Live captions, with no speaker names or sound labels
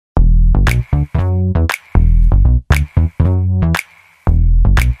Well,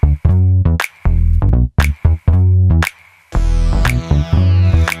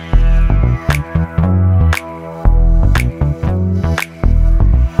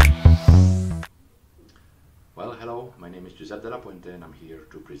 hello, my name is Josep de Puente and I'm here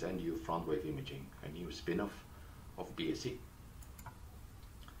to present you FrontWave Imaging, a new spin-off of BSC.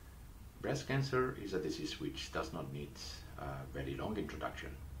 Breast cancer is a disease which does not need a very long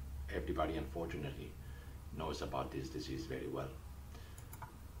introduction. Everybody, unfortunately, knows about this disease very well.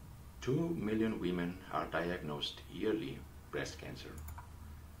 2 million women are diagnosed yearly breast cancer,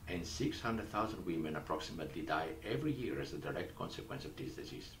 and 600,000 women approximately die every year as a direct consequence of this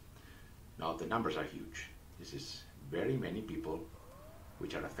disease. Now, the numbers are huge. This is very many people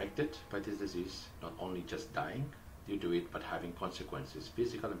which are affected by this disease, not only just dying due to it, but having consequences,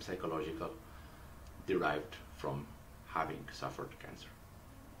 physical and psychological, derived from having suffered cancer.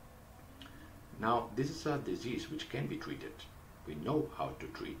 Now, this is a disease which can be treated. We know how to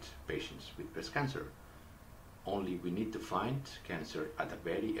treat patients with breast cancer. Only we need to find cancer at a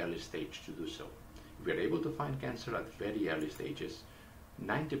very early stage to do so. If we are able to find cancer at very early stages,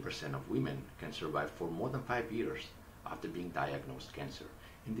 90% of women can survive for more than 5 years after being diagnosed cancer.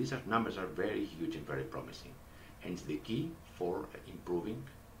 And these numbers are very huge and very promising. Hence the key for improving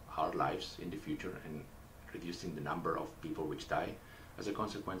our lives in the future and reducing the number of people which die as a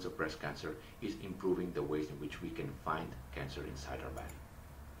consequence of breast cancer is improving the ways in which we can find cancer inside our body.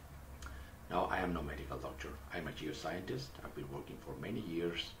 Now, I am no medical doctor. I'm a geoscientist. I've been working for many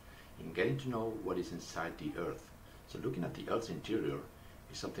years in getting to know what is inside the Earth. So looking at the Earth's interior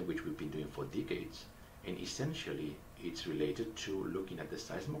is something which we've been doing for decades, and essentially it's related to looking at the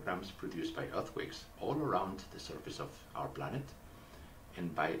seismograms produced by earthquakes all around the surface of our planet,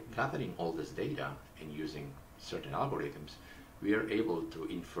 and by gathering all this data and using certain algorithms, we are able to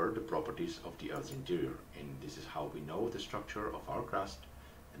infer the properties of the Earth's interior, and this is how we know the structure of our crust,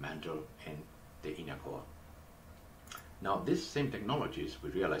 the mantle, and the inner core. Now, these same technologies we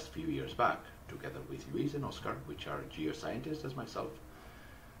realized a few years back, together with Luis and Oscar, which are geoscientists as myself.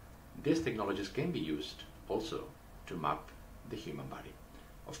 These technologies can be used also to map the human body.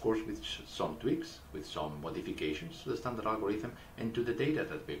 Of course, with some tweaks, with some modifications to the standard algorithm and to the data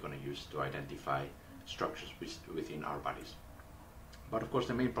that we're going to use to identify structures within our bodies. But of course,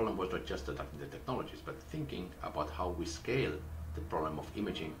 the main problem was not just adapting the technologies, but thinking about how we scale the problem of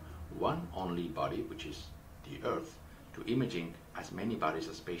imaging one only body, which is the Earth, to imaging as many bodies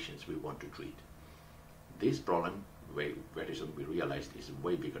as patients we want to treat. This problem, very soon we realized, is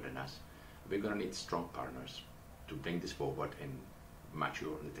way bigger than us. We're going to need strong partners to bring this forward and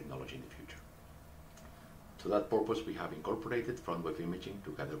mature the technology in the future. To that purpose, we have incorporated FrontWave Imaging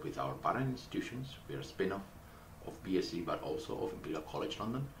together with our partner institutions. We are a spin-off of BSC, but also of Imperial College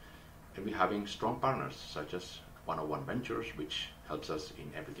London. And we're having strong partners such as 101 Ventures, which helps us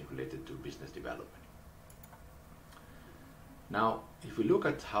in everything related to business development. Now, if we look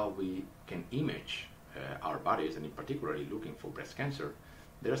at how we can image our bodies, and in particular looking for breast cancer,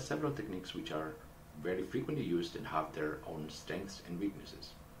 there are several techniques which are very frequently used and have their own strengths and weaknesses.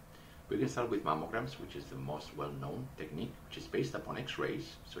 We can start with mammograms, which is the most well-known technique, which is based upon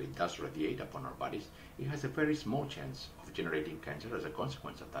X-rays, so it does radiate upon our bodies. It has a very small chance of generating cancer as a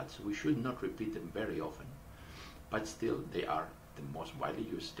consequence of that, so we should not repeat them very often. But still, they are the most widely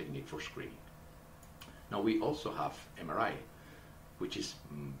used technique for screening. Now, we also have MRI, which is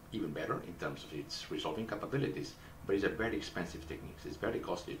even better in terms of its resolving capabilities, but it's a very expensive technique. It's very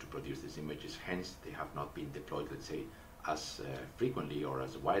costly to produce these images, hence they have not been deployed, let's say, as frequently or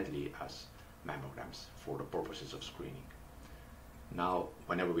as widely as mammograms for the purposes of screening. Now,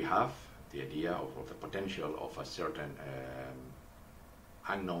 whenever we have the idea of the potential of a certain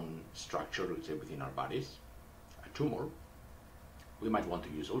unknown structure, let's say, within our bodies, a tumor, we might want to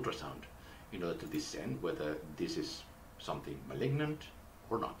use ultrasound in order to discern whether this is something malignant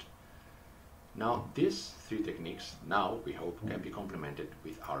or not. Now, these three techniques now, we hope, can be complemented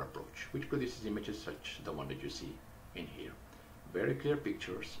with our approach, which produces images such as the one that you see in here. Very clear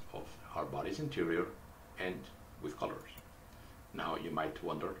pictures of our body's interior and with colors. Now, you might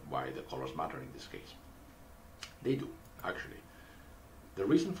wonder why the colors matter in this case. They do, actually. The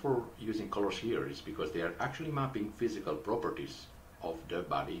reason for using colors here is because they are actually mapping physical properties of the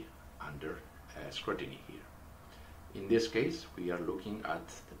body under scrutiny here. In this case, we are looking at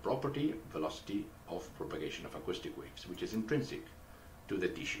the property, velocity of propagation of acoustic waves, which is intrinsic to the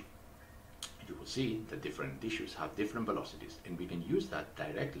tissue. You will see that different tissues have different velocities, and we can use that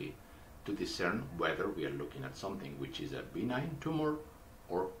directly to discern whether we are looking at something which is a benign tumor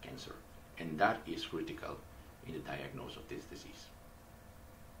or cancer. And that is critical in the diagnosis of this disease.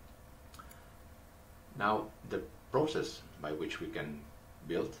 Now, the process by which we can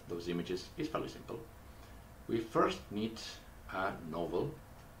build those images is fairly simple. We first need a novel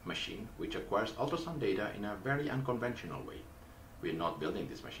machine which acquires ultrasound data in a very unconventional way. We're not building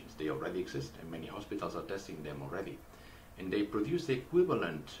these machines. They already exist, and many hospitals are testing them already. And they produce the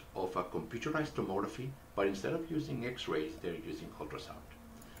equivalent of a computerized tomography, but instead of using X-rays, they're using ultrasound.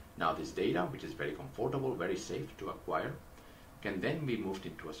 Now, this data, which is very comfortable, very safe to acquire, can then be moved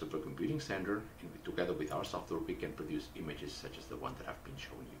into a supercomputing center, and together with our software, we can produce images such as the one that I've been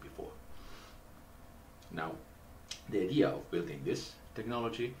showing you before. Now, the idea of building this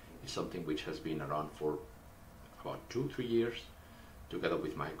technology is something which has been around for about 2-3 years, together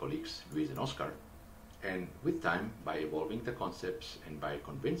with my colleagues Luis and Oscar. And with time, by evolving the concepts and by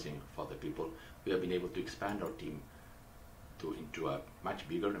convincing other people, we have been able to expand our team into a much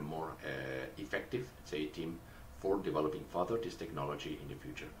bigger and more effective, say, team for developing further this technology in the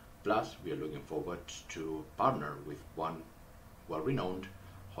future. Plus, we are looking forward to partner with one well-renowned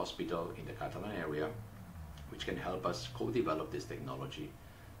hospital in the Catalan area, which can help us co-develop this technology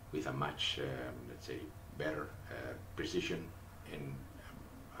with a much, let's say, better precision and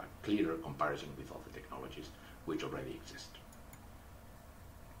a clearer comparison with other technologies which already exist.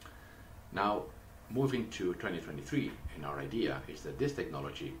 Now, moving to 2023, and our idea is that this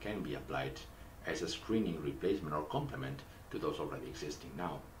technology can be applied as a screening replacement or complement to those already existing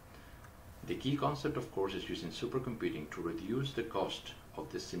now. The key concept, of course, is using supercomputing to reduce the cost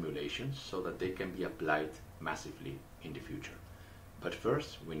of the simulations so that they can be applied massively in the future. But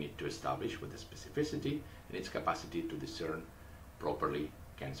first, we need to establish with the specificity and its capacity to discern properly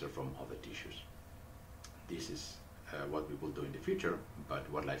cancer from other tissues. This is what we will do in the future, but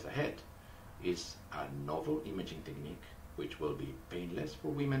what lies ahead is a novel imaging technique which will be painless for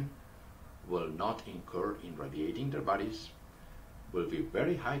women, will not incur in radiating their bodies, will be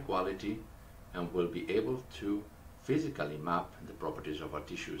very high quality, and will be able to physically map the properties of our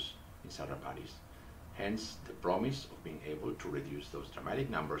tissues inside our bodies. Hence, the promise of being able to reduce those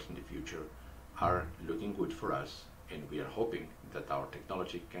dramatic numbers in the future are looking good for us, and we are hoping that our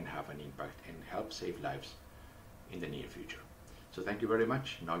technology can have an impact and help save lives in the near future. So thank you very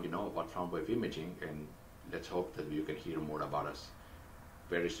much. Now you know about FrontWave Imaging, and let's hope that you can hear more about us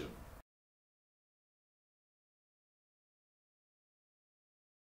very soon.